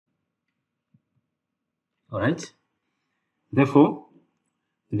All right. Therefore,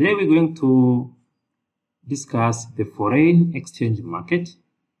 today we're going to discuss the foreign exchange market,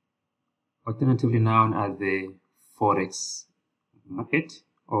 alternatively known as the Forex market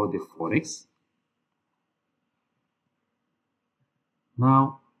or the Forex.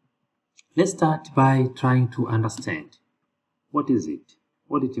 Now, let's start by trying to understand what is it,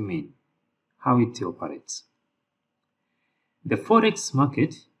 what does it mean, how it operates. The Forex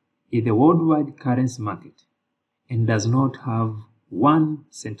market is a worldwide currency market and does not have one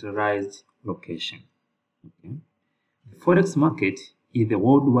centralized location. Okay? The Forex market is a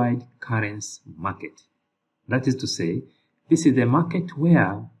worldwide currency market. That is to say, this is a market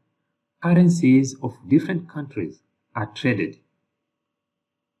where currencies of different countries are traded.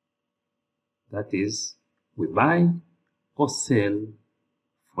 That is, we buy or sell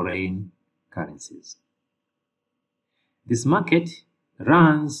foreign currencies. This market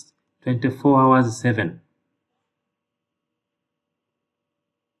runs 24 hours 7.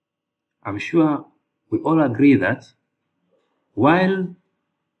 I'm sure we all agree that while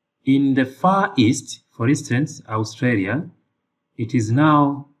in the Far East, for instance, Australia, it is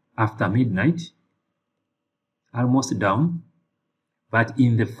now after midnight, almost dawn, but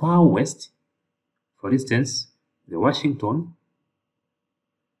in the Far West, for instance, the Washington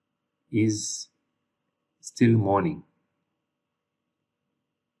is still morning.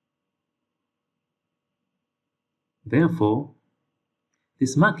 Therefore,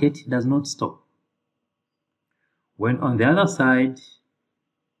 this market does not stop. When on the other side,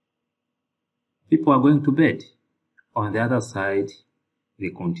 people are going to bed, on the other side, they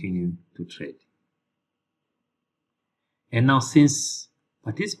continue to trade. And now, since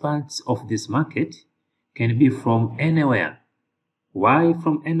participants of this market can be from anywhere, why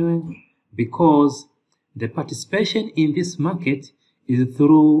from anywhere? Because the participation in this market is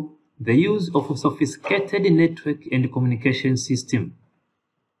through the use of a sophisticated network and communication system.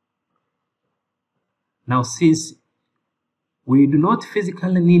 Now, since we do not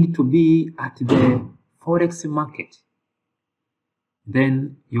physically need to be at the Forex market,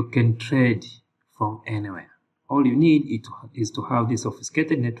 then you can trade from anywhere. All you need is to have this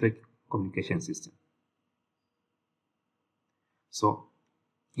sophisticated network communication system. So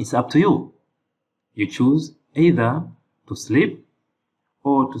it's up to you. You choose either to sleep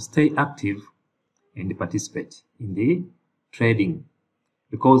or to stay active and participate in the trading.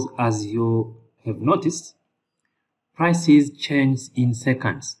 Because as you have noticed, prices change in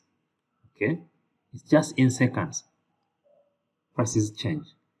seconds. Okay? It's just in seconds. Prices change.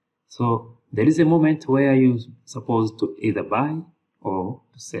 So there is a moment where you're supposed to either buy or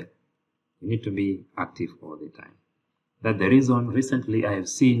to sell. You need to be active all the time. That's the reason recently I have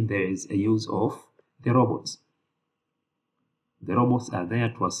seen there is a use of the robots. The robots are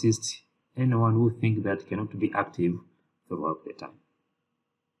there to assist anyone who thinks that cannot be active throughout the time.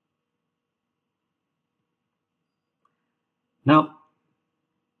 Now,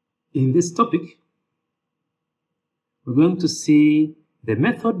 in this topic, we're going to see the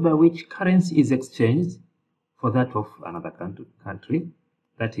method by which currency is exchanged for that of another country.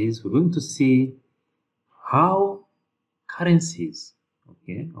 That is, we're going to see how currencies,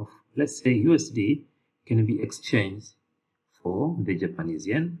 okay, of let's say USD can be exchanged for the Japanese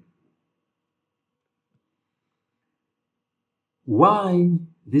yen. Why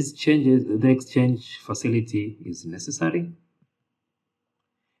these changes, the exchange facility is necessary,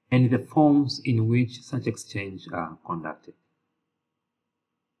 and the forms in which such exchange are conducted,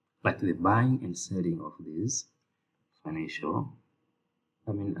 like the buying and selling of these financial,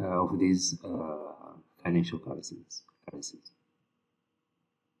 of these financial currencies.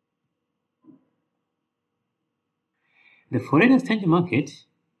 The foreign exchange market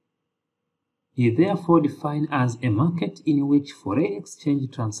is therefore defined as a market in which foreign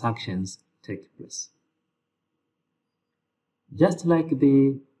exchange transactions take place. Just like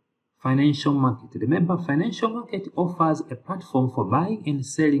the financial market. Remember, financial market offers a platform for buying and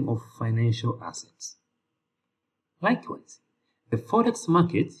selling of financial assets. Likewise, the Forex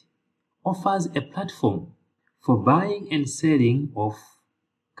market offers a platform for buying and selling of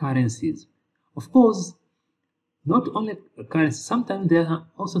currencies. Of course, not only currency, sometimes there are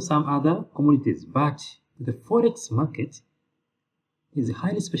also some other commodities, but the Forex market is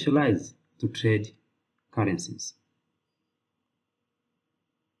highly specialized to trade currencies.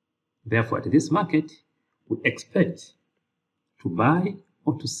 Therefore, at this market, we expect to buy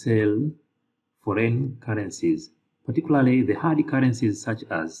or to sell foreign currencies, particularly the hard currencies such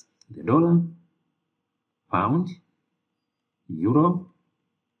as the dollar, pound, euro,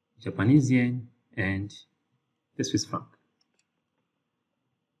 Japanese yen, and the Swiss franc.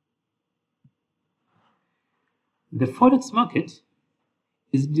 The Forex market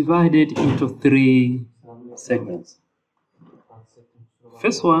is divided into three segments.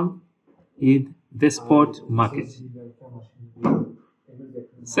 First one is the spot market.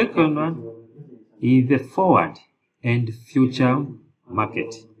 Second one is the forward and future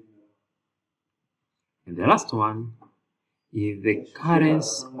market. And the last one is the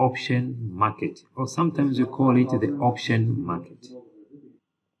currency option market, or sometimes we call it the option market.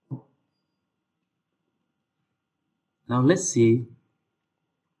 Now let's see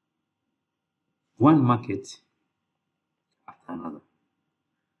one market after another.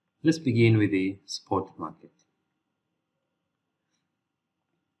 Let's begin with the spot market.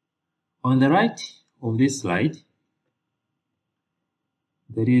 On the right of this slide,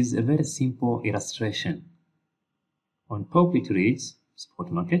 there is a very simple illustration. On top it reads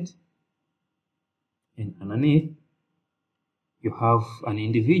spot market, and underneath you have an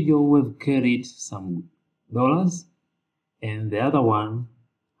individual who have carried some dollars and the other one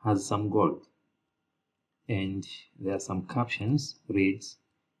has some gold, and there are some captions reads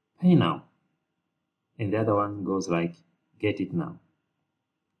pay now, and the other one goes like get it now.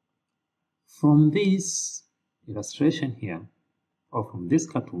 From this illustration here, or from this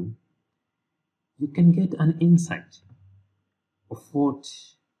cartoon, you can get an insight of what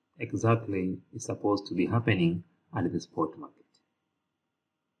exactly is supposed to be happening at the spot market.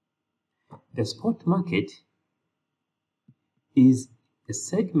 The spot market is a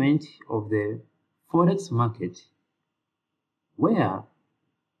segment of the Forex market where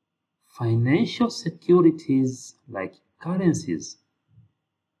financial securities like currencies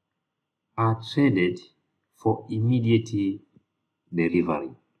are traded for immediate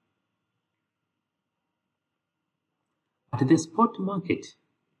delivery. At the spot market,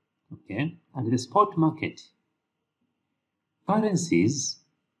 currencies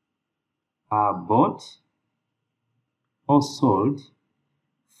are bought or sold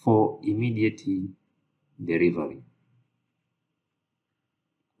for immediate delivery.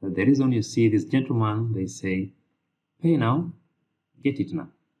 The reason you see this gentleman, they say, pay now, get it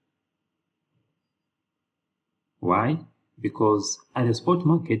now. Why? Because at the spot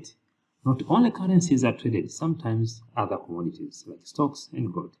market, not only currencies are traded, sometimes other commodities like stocks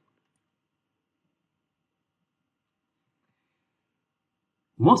and gold.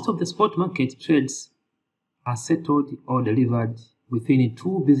 Most of the spot market trades are settled or delivered within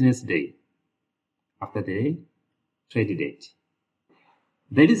 2 business days after the trade date.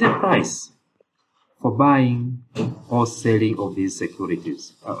 There is a price for buying or selling of these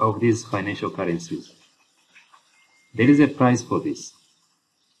securities, of these financial currencies. There is a price for this.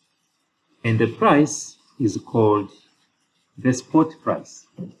 And the price is called the spot price.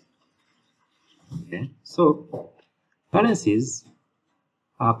 Okay, so currencies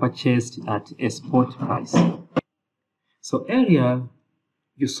are purchased at a spot price. So earlier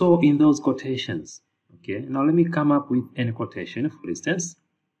you saw in those quotations. Okay, now let me come up with any quotation. For instance,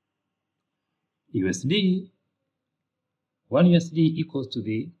 USD, 1 USD equals to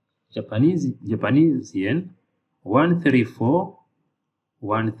the Japanese yen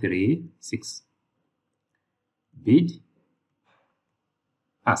 134,136. Bid,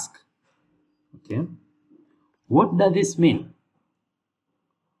 ask. Okay, what does this mean?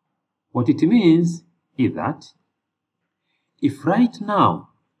 What it means is that if right now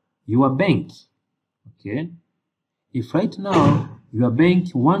your bank, if right now your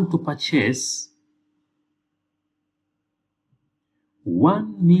bank want to purchase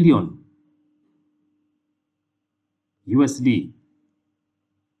 1 million USD,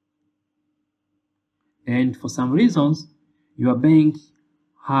 and for some reasons your bank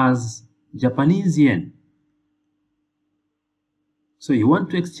has Japanese yen, so you want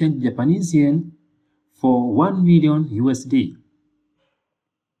to exchange Japanese yen for 1 million USD,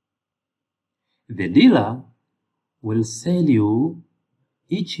 the dealer will sell you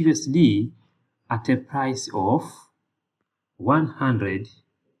each USD at a price of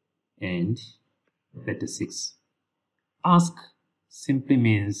 136. Ask simply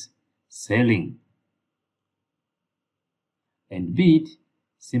means selling, and bid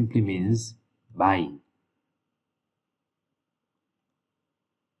simply means buying.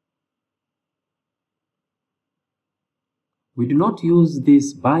 We do not use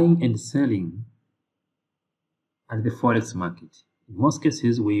this buying and selling at the Forex market. In most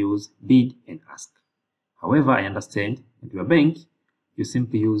cases, we use bid and ask. However, I understand at your bank, you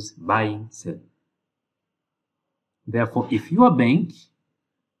simply use buying, selling. Therefore, if your bank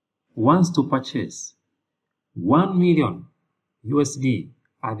wants to purchase 1 million USD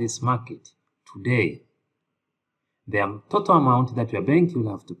at this market today, the total amount that your bank will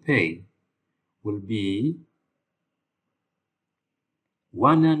have to pay will be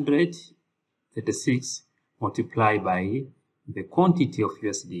 136 multiplied by the quantity of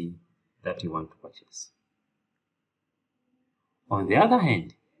USD that you want to purchase. On the other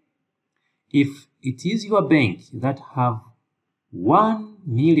hand, if it is your bank that have 1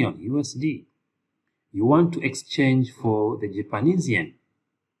 million USD, you want to exchange for the Japanese yen,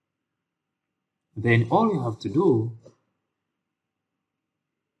 then all you have to do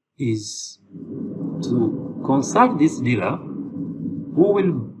is to consult this dealer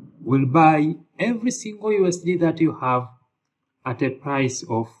who will buy every single USD that you have at a price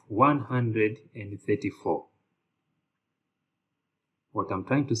of 134. What I'm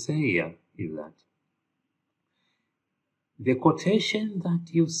trying to say here is that the quotation that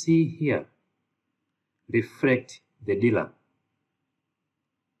you see here reflect the dealer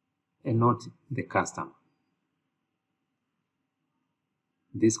and not the customer.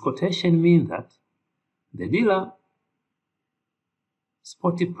 This quotation means that the dealer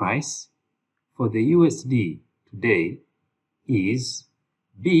spot price for the USD today is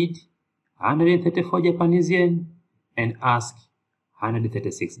bid 134 Japanese yen and ask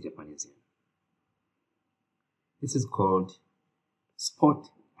 136 Japanese yen. This is called spot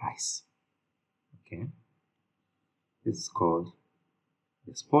price. Okay, this is called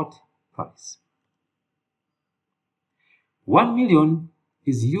the spot price. 1 million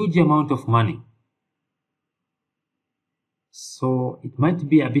is a huge amount of money, so it might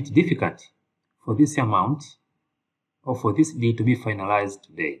be a bit difficult for this amount or for this deal to be finalized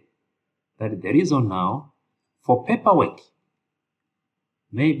today. That is the reason now for paperwork,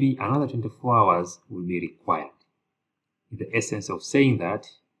 maybe another 24 hours will be required. The essence of saying that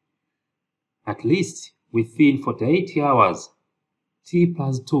at least within 48 hours,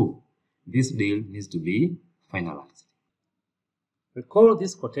 T+2, this deal needs to be finalized. Recall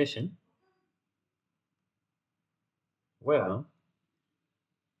this quotation where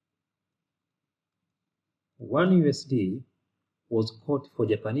 1 USD was quoted for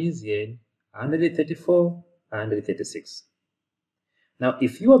Japanese yen 134 and 136. Now,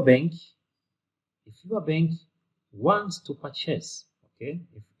 if your bank wants to purchase, okay,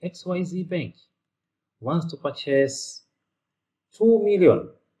 if XYZ Bank wants to purchase 2 million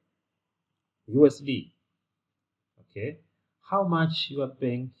USD, okay, how much your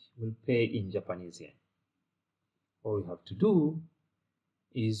bank will pay in Japanese yen? All you have to do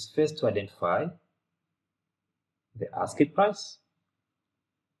is first to identify the asking price.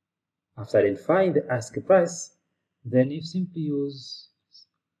 After identifying the asking price, then you simply use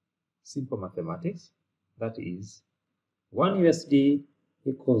simple mathematics. That is 1 USD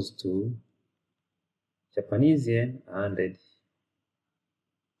equals to Japanese yen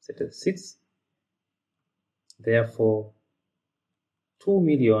 136. Therefore, 2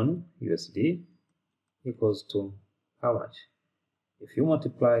 million USD equals to how much? If you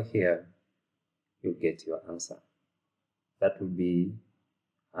multiply here, you'll get your answer. That will be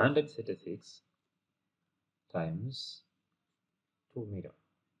 136 times 2 million.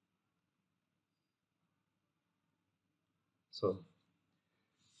 So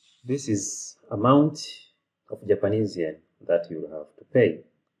this is amount of Japanese yen that you have to pay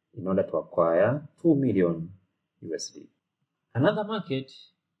in order to acquire 2 million USD. Another market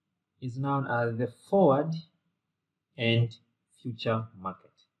is known as the forward and future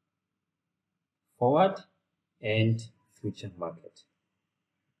market. Forward and future market.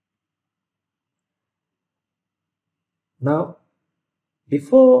 Now,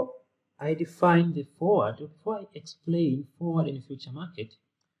 before I define the forward, before I explain forward and future market,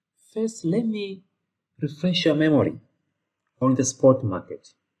 first let me refresh your memory on the spot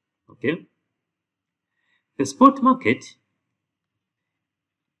market. Okay? The spot market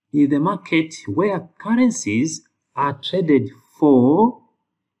is the market where currencies are traded for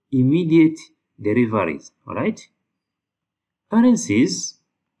immediate deliveries. All right? Currencies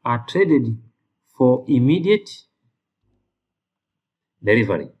are traded for immediate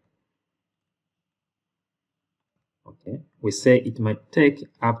delivery. Okay, we say it might take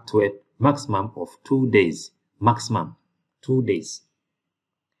up to a maximum of 2 days. Maximum 2 days.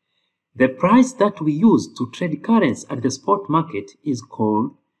 The price that we use to trade currency at the spot market is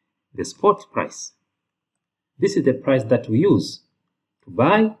called the spot price. This is the price that we use to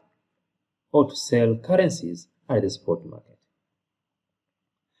buy or to sell currencies at the spot market.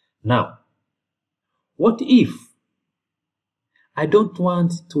 Now, what if I don't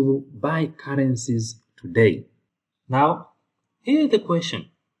want to buy currencies today? Now, here's the question.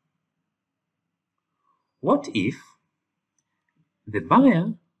 What if the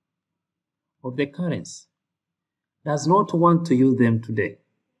buyer of the currency does not want to use them today?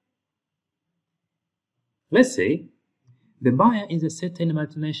 Let's say The buyer is a certain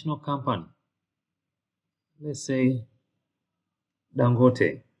multinational company, let's say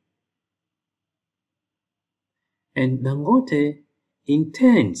Dangote. And Dangote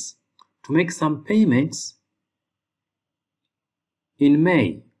intends to make some payments in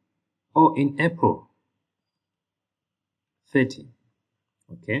May or in April 30.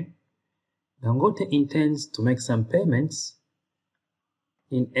 Okay? Dangote intends to make some payments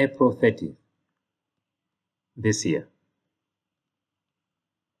in April 30 this year.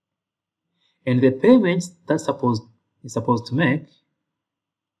 And the payments that is supposed to make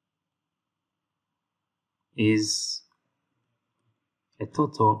is a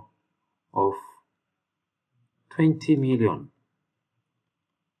total of 20 million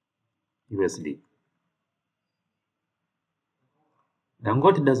USD.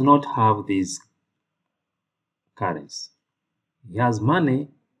 Dangote does not have these currencies. He has money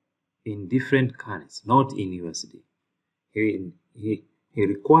in different currencies, not in USD. He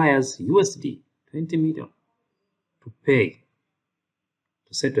requires USD 20 million to pay,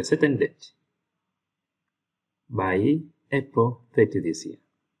 to set a certain date by April 30 this year.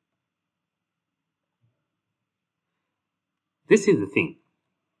 This is the thing.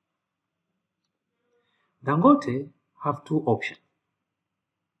 Dangote have two options.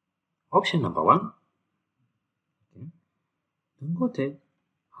 Option number one, okay. Dangote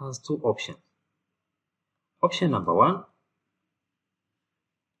has two options. Option number one,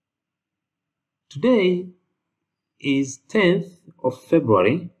 today is 10th of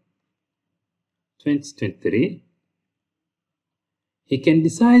February 2023. He can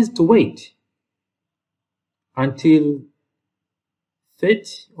decide to wait until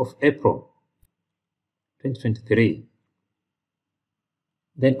 30th of April 2023.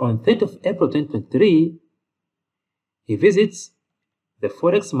 Then on 30th of April 2023, he visits the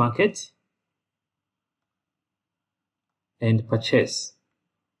Forex market and purchase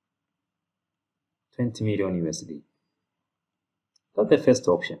 20 million USD. That's the first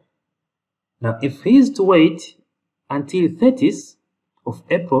option. Now, if he is to wait until 30th of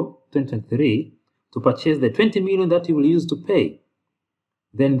April 2023 to purchase the 20 million that he will use to pay,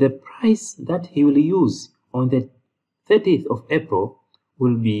 then the price that he will use on the 30th of April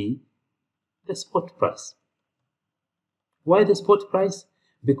will be the spot price. Why the spot price?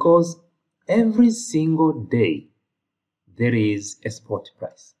 Because every single day there is a spot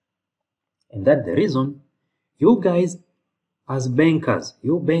price. And that's the reason you guys as bankers,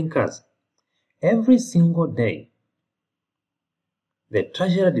 every single day the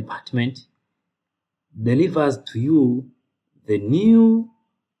Treasury Department delivers to you the new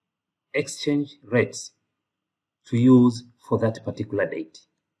exchange rates to use for that particular date.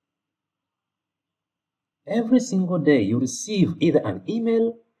 Every single day you receive either an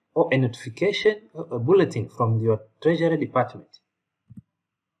email or a notification or a bulletin from your Treasury Department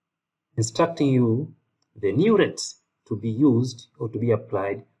instructing you the new rates to be used or to be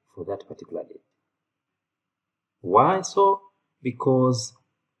applied for that particular date. Why so? Because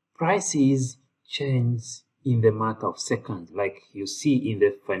prices change in the matter of seconds, like you see in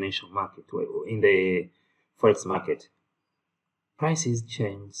the financial market or in the Forex market. Prices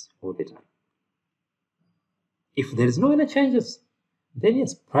change all the time. If there is no any changes, then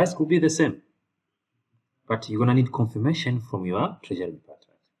yes, price could be the same. But you're gonna need confirmation from your Treasury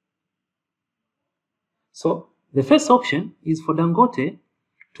Department. So the first option is for Dangote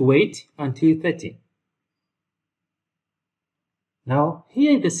to wait until 30. Now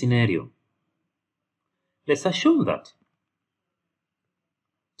here is the scenario. Let's assume that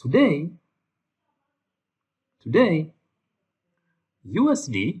today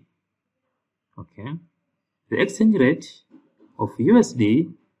USD, okay, the exchange rate of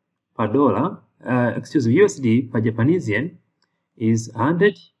USD per dollar, USD per Japanese yen is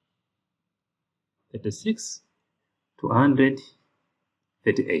 136 to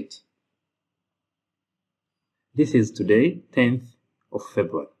 138. This is today, 10th of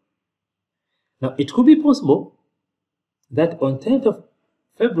February. Now, it could be possible that on 10th of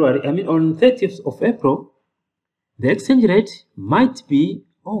February, on 30th of April, the exchange rate might be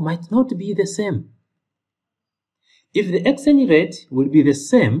or might not be the same. If the exchange rate will be the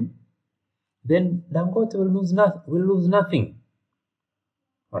same, then Dangote will lose nothing.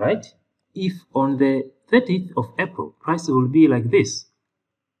 All right? If on the 30th of April, price will be like this,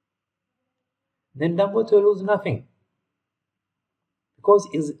 then Dangote will lose nothing because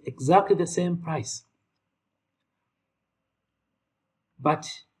it's exactly the same price.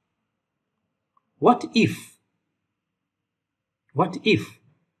 But what if on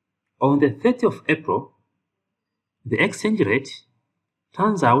the 30th of April, the exchange rate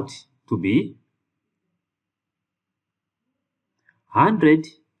turns out to be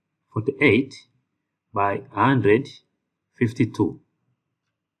 148 by 152.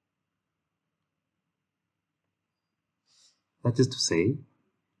 That is to say,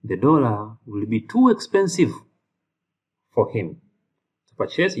 the dollar will be too expensive for him to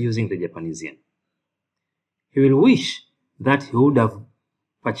purchase using the Japanese yen. He will wish that he would have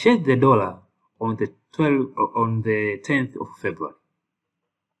purchased the dollar on the 10th of February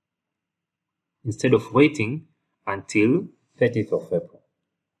instead of waiting until 30th of February.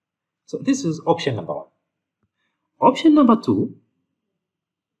 So this is option number one. Option number two,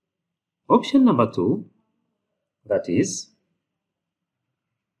 that is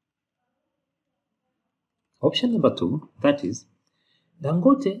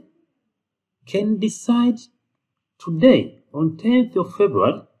Dangote can decide today on 10th of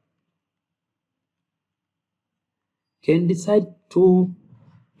February, can decide to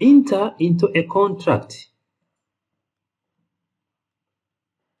enter into a contract.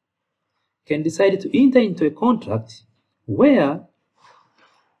 Where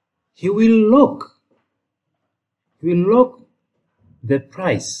he will lock the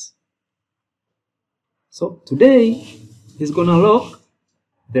price. So today he's gonna lock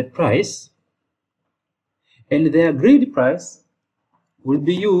the price, and the agreed price will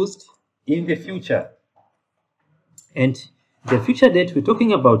be used in the future. And the future date we're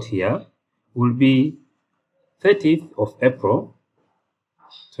talking about here will be 30th of April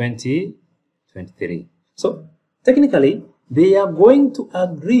 2023. So technically, they are going to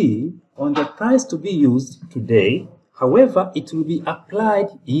agree on the price to be used today. However, it will be applied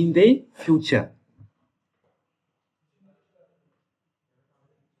in the future.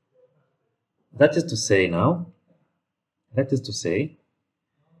 That is to say,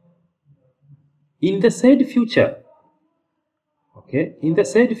 in the said future,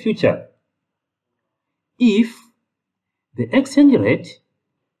 if the exchange rate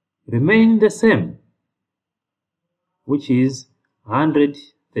remain the same, which is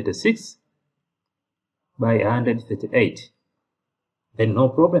 136 by 138, then no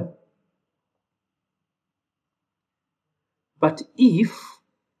problem. But if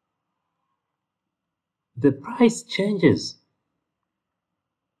the price changes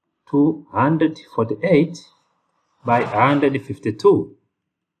to 148 by 152,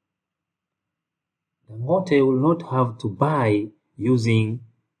 Dangote will not have to buy using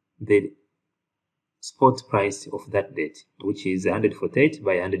the spot price of that date, which is 148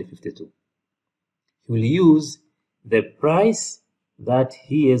 by 152. He will use the price that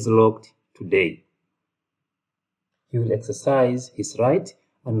he has locked today. He will exercise his right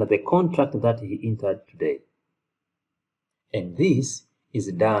under the contract that he entered today. And this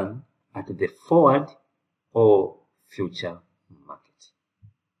is done at the forward or future market.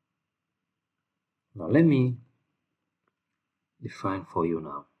 Now let me define for you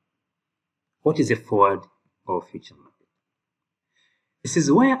now. What is a forward or future market? This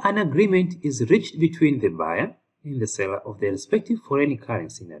is where an agreement is reached between the buyer and the seller of the respective foreign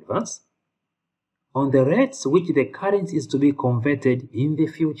currency in advance on the rates which the currency is to be converted in the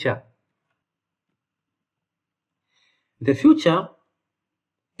future. The future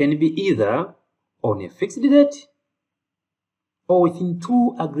can be either on a fixed date or within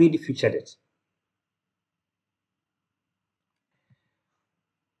two agreed future dates.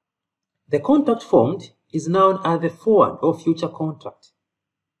 The contract formed is known as the forward or future contract.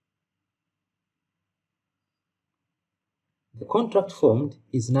 The contract formed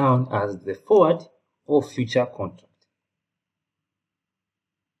is known as the forward or future contract.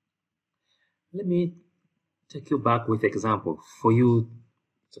 Let me take you back with example for you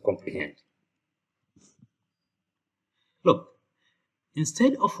to comprehend. Look,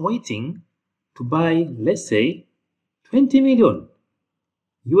 instead of waiting to buy, let's say, 20 million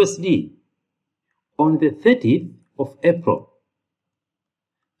USD on the 30th of April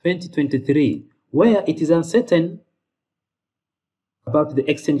 2023, where it is uncertain about the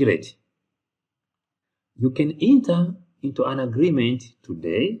exchange rate, you can enter into an agreement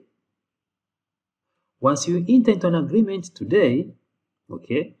today. Once you enter into an agreement today,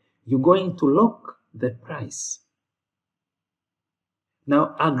 you're going to lock the price.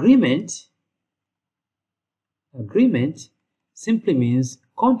 Now, agreement simply means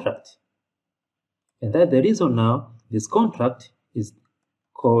contract. And that's the reason now this contract is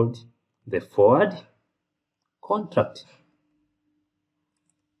called the forward contract.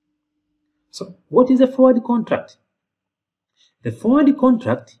 So what is a forward contract? The forward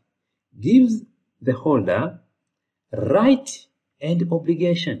contract gives the holder right and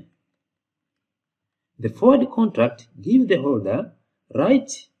obligation. The forward contract gives the holder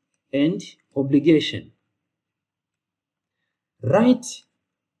right and obligation. right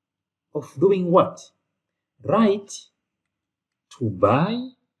of doing what? Right to buy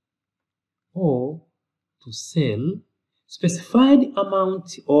or to sell specified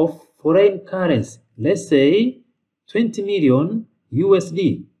amount of foreign currency, let's say 20 million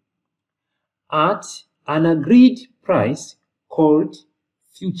USD, at an agreed price called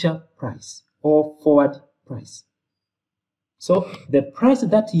future price or forward price. So the price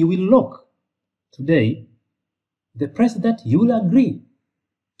that you will lock today, the price that you will agree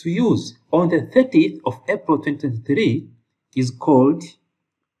to use on the 30th of April 2023 is called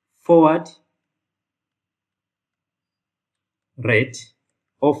forward rate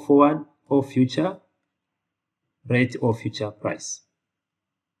or forward or future rate or future price.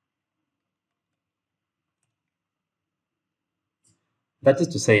 That is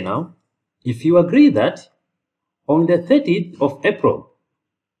to say now, if you agree that on the 30th of April,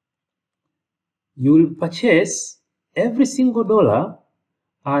 you will purchase every single dollar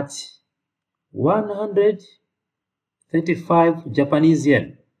at 135 Japanese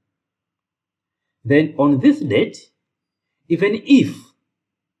yen, then on this date, even if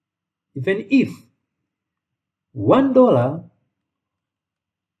 $1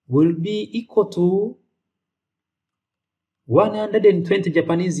 will be equal to 120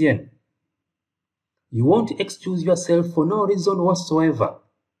 Japanese yen, you won't excuse yourself for no reason whatsoever.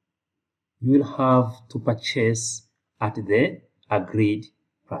 You will have to purchase at the agreed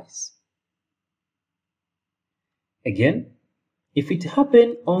price. Again, if it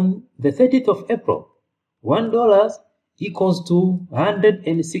happened on the 30th of April, $1 equals to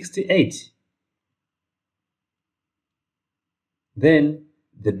 168. Then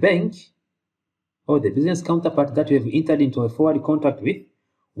the bank or the business counterpart that you have entered into a forward contract with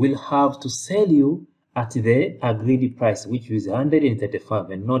will have to sell you at the agreed price, which is 135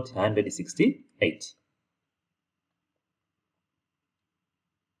 and not 168.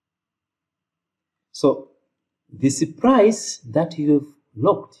 So this price that you have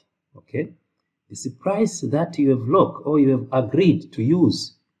locked, okay, this price that you have locked or you have agreed to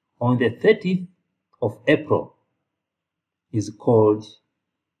use on the 30th of April is called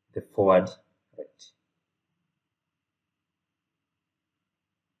the forward rate.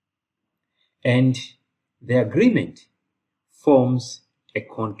 And the agreement forms a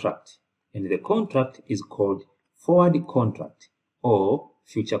contract, and the contract is called forward contract or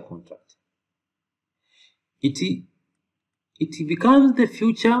future contract. It becomes the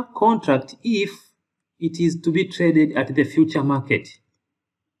future contract if it is to be traded at the future market.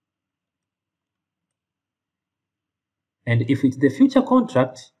 And if it's the future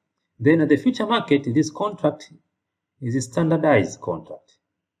contract, then at the future market, this contract is a standardized contract.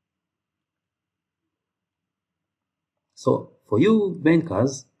 So for you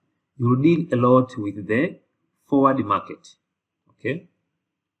bankers, you will deal a lot with the forward market, okay,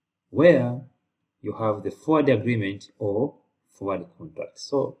 where you have the forward agreement or forward contract.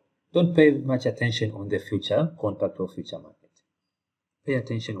 So don't pay much attention on the future contract or future market. Pay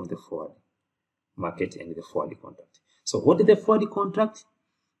attention on the forward market and the forward contract. So what is the forward contract?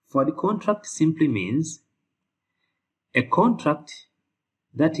 Forward contract simply means a contract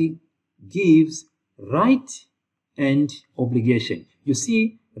that gives right and obligation. You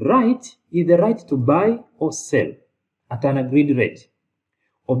see, right is the right to buy or sell at an agreed rate.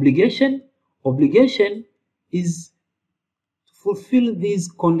 Obligation is to fulfill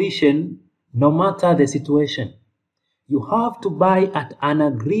this condition no matter the situation. You have to buy at an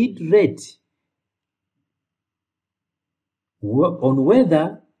agreed rate on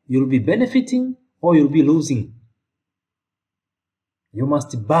whether you'll be benefiting or you'll be losing. You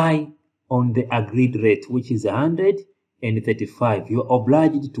must buy on the agreed rate, which is 135. You are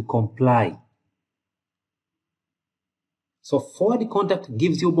obliged to comply. So forward contract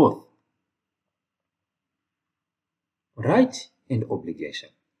gives you both right and obligation.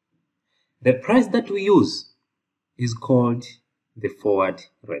 The price that we use is called the forward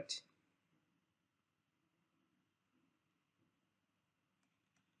rate.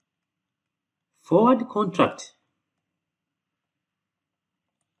 Forward contract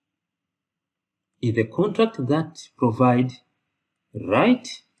is a contract that provides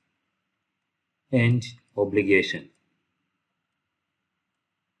right and obligation.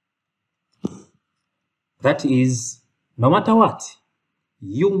 That is, no matter what,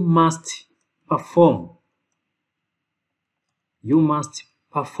 you must perform. You must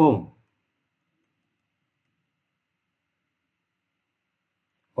perform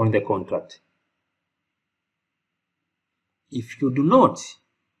on the contract. If you do not,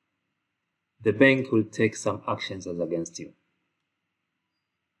 the bank will take some actions against you.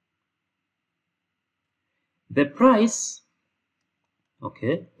 The price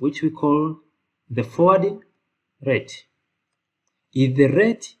okay, which we call the forward rate, is the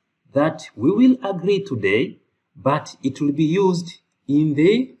rate that we will agree today, but it will be used in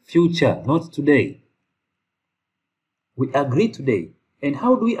the future, not today. We agree today. And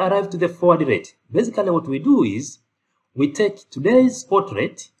how do we arrive to the forward rate? Basically, what we do is we take today's spot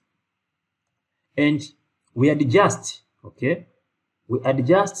rate and we adjust, okay? We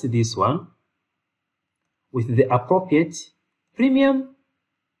adjust this one with the appropriate premium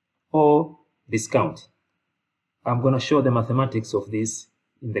or discount. I'm going to show the mathematics of this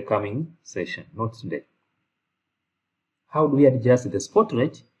in the coming session, not today. How do we adjust the spot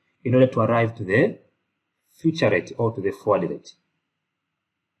rate in order to arrive to the future rate or to the forward rate?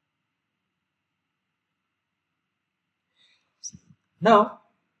 Now,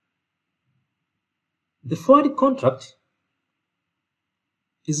 the forward contract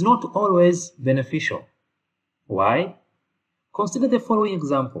is not always beneficial. Why? Consider the following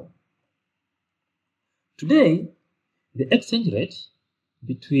example. Today, the exchange rate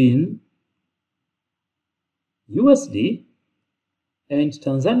between USD and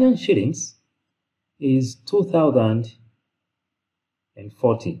Tanzanian shillings is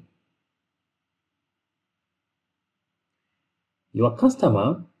 2040. Your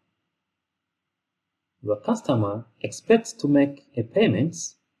customer expects to make a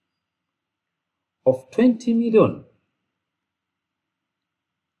payment of 20 million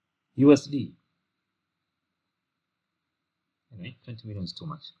USD. Anyway, 20 million is too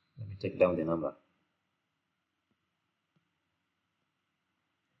much. Let me take down the number.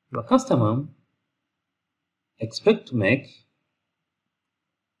 Your customer expects to make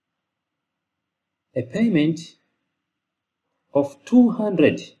a payment of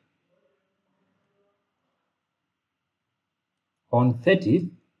 200 on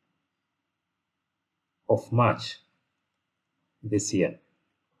 30th of March this year.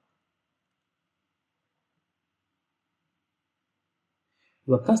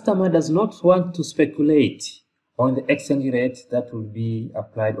 Your customer does not want to speculate on the exchange rate that will be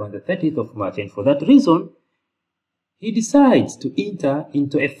applied on the 30th of March, and for that reason, he decides to enter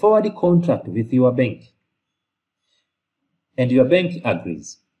into a forward contract with your bank, and your bank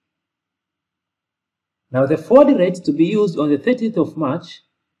agrees. Now, the forward rate to be used on the 30th of March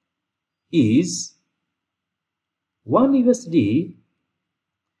is 1 USD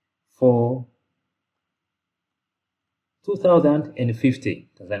for 2050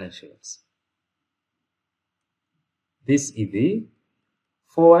 Tanzanian shillings. This is the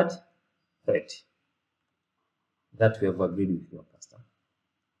forward rate that we have agreed with your customer.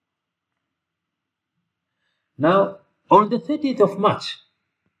 Now, on the 30th of March,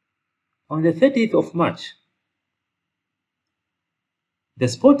 the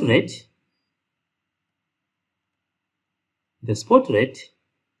spot rate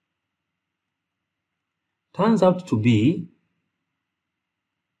turns out to be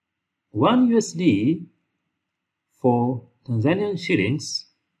 1 USD for Tanzanian shillings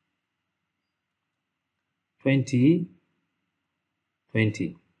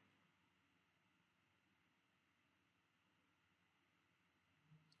 2020.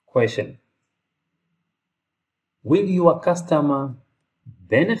 Question: will your customer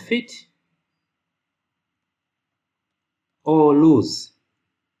benefit or lose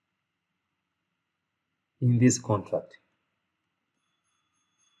in this contract?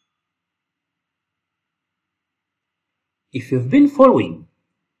 If you've been following,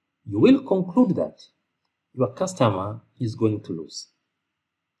 you will conclude that your customer is going to lose.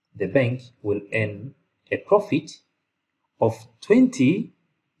 The bank will earn a profit of 30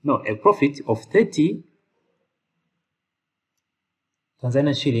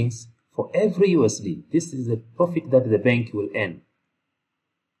 Tanzanian shillings for every USD. This is the profit that the bank will earn.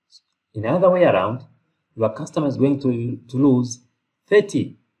 In other way around, your customer is going to lose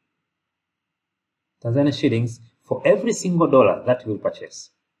 30 Tanzanian shillings for every single dollar that you will purchase.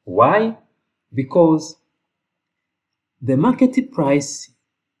 Why? Because the market price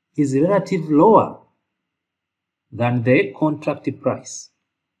is relatively lower than the contract price.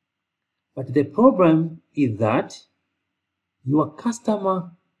 But the problem is that your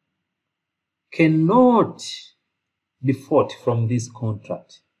customer cannot default from this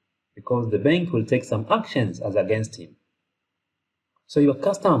contract because the bank will take some actions as against him. So your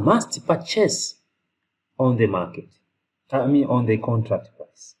customer must purchase on the market, on the contract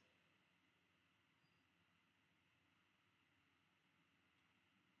price.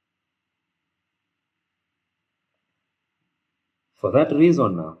 For that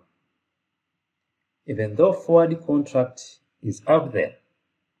reason now, even though forward contract is out there,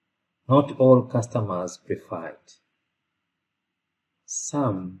 not all customers prefer it.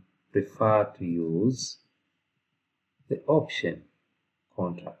 some prefer to use the option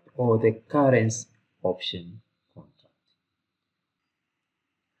contract or the currency option contract.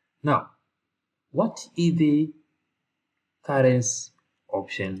 Now, what is the currency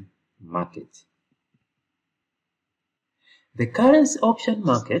option market? The currency option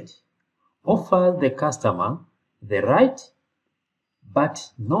market offers the customer the right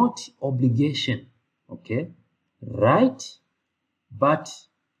but not obligation. Okay, right but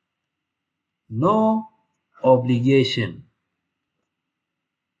no obligation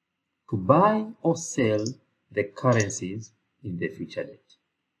to buy or sell the currencies in the future date.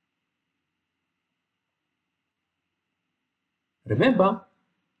 Remember,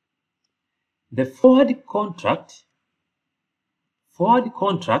 the forward contract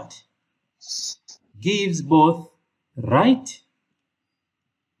gives both right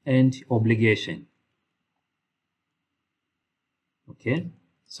and obligation. Okay,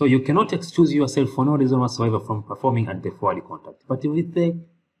 so you cannot excuse yourself for no reason whatsoever from performing at the forward contract. But with the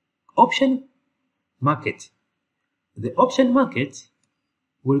option market, the option market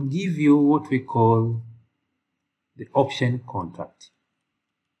will give you what we call the option contract.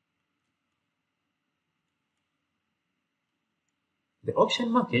 The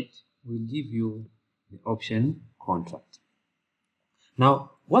option market will give you the option contract.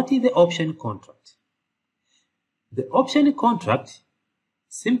 Now, what is the option contract? The option contract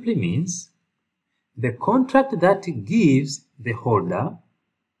simply means the contract that gives the holder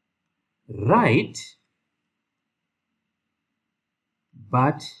right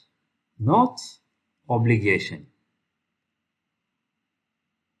but not obligation.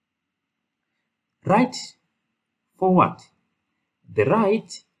 Right for what? The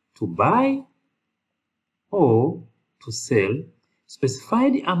right to buy or to sell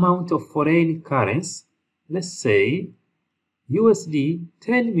specified amount of foreign currency, let's say USD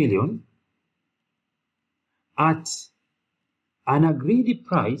 10 million, at an agreed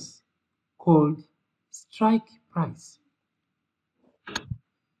price called strike price.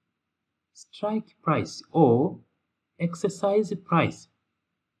 Strike price or exercise price.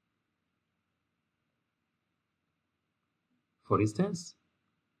 For instance,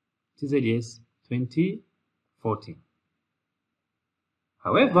 TZS 2014.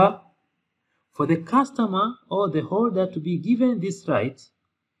 However, for the customer or the holder to be given this right,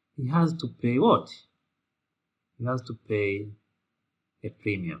 he has to pay what? He has to pay a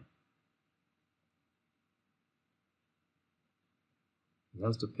premium. He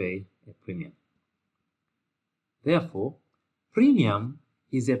has to pay a premium. Therefore, premium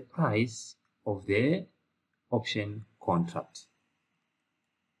is a price of the option contract.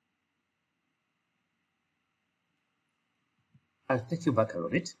 I'll take you back a little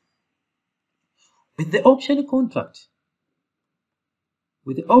bit. With the option contract,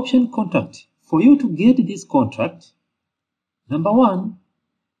 for you to get this contract, number one,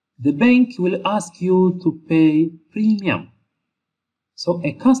 the bank will ask you to pay premium. So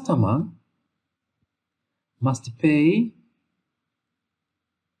a customer must pay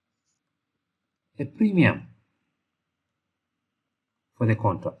a premium for the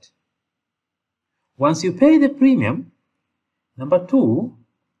contract. Once you pay the premium, number two,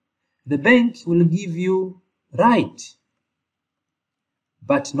 the bank will give you right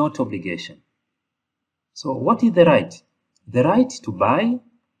but not obligation. So what is the right? The right to buy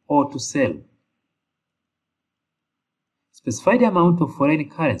or to sell specified amount of foreign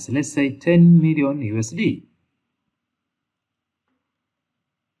currency, let's say 10 million USD,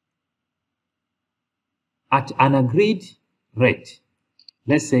 at an agreed rate.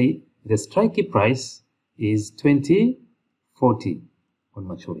 Let's say the strike price is 2040 on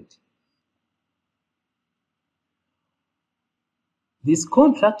maturity. This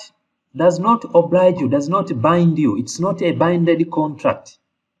contract does not oblige you, does not bind you. It's not a binded contract.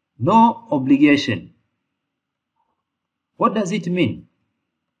 No obligation. What does it mean?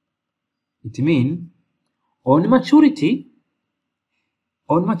 It means on maturity,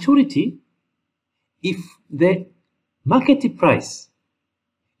 if the market price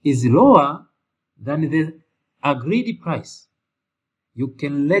is lower than the agreed price, you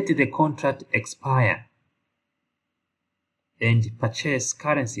can let the contract expire and purchase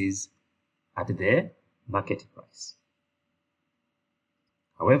currencies at the market price.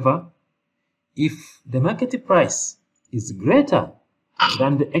 However, if the market price is greater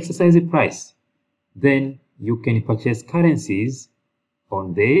than the exercise price, then you can purchase currencies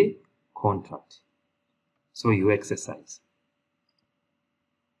on the contract. So you exercise.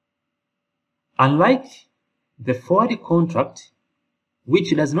 Unlike the forward contract,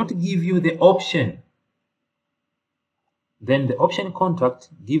 which does not give you the option then the option contract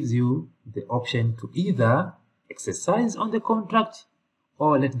gives you the option to either exercise on the contract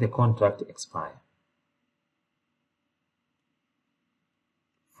or let the contract expire.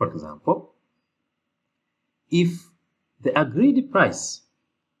 For example, if the agreed price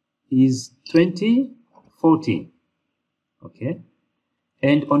is 2040, okay,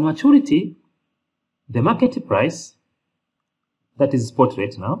 and on maturity, the market price, that is spot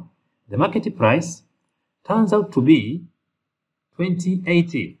rate now, the market price turns out to be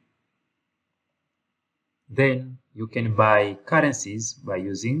 2080, then you can buy currencies by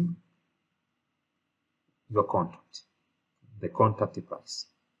using your contract, the contract price.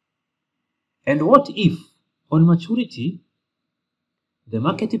 And what if on maturity the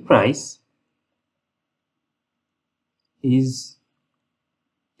market price is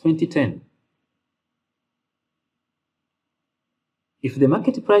 2010? If the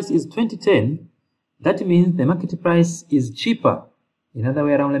market price is 2010, that means the market price is cheaper. In other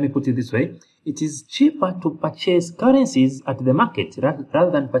way around, let me put it this way. It is cheaper to purchase currencies at the market rather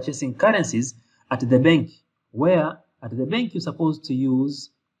than purchasing currencies at the bank, where at the bank you're supposed to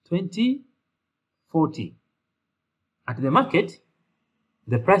use 2040. At the market,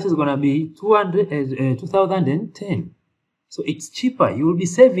 the price is going to be 2010. So it's cheaper. You will be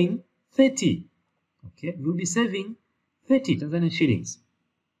saving 30. Okay, you will be saving 30 Tanzanian shillings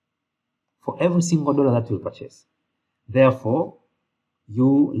for every single dollar that you purchase. Therefore,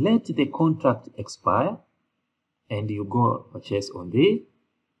 you let the contract expire and you go purchase on the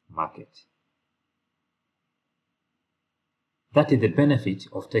market. That is the benefit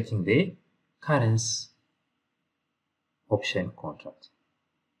of taking the currency option contract.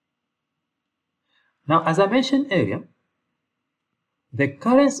 Now, as I mentioned earlier, the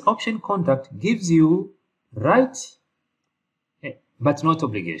currency option contract gives you right, but not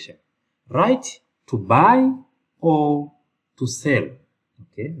obligation, right to buy or to sell.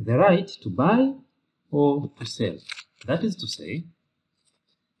 Okay, the right to buy or to sell. That is to say,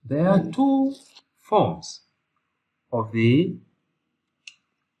 there are two forms of the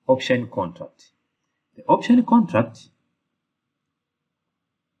option contract. The option contract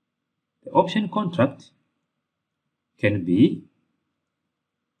can be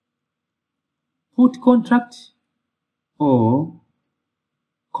put contract or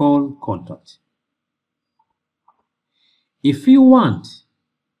call contract. If you want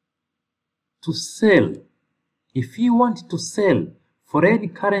to sell foreign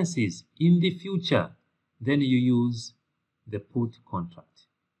currencies in the future, then you use the put contract.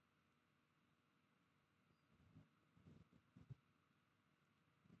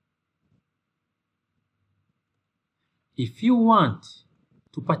 If you want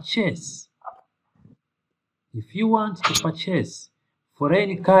to purchase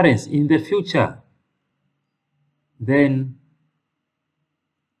foreign currency in the future, then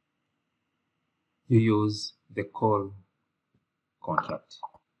you use the call contract.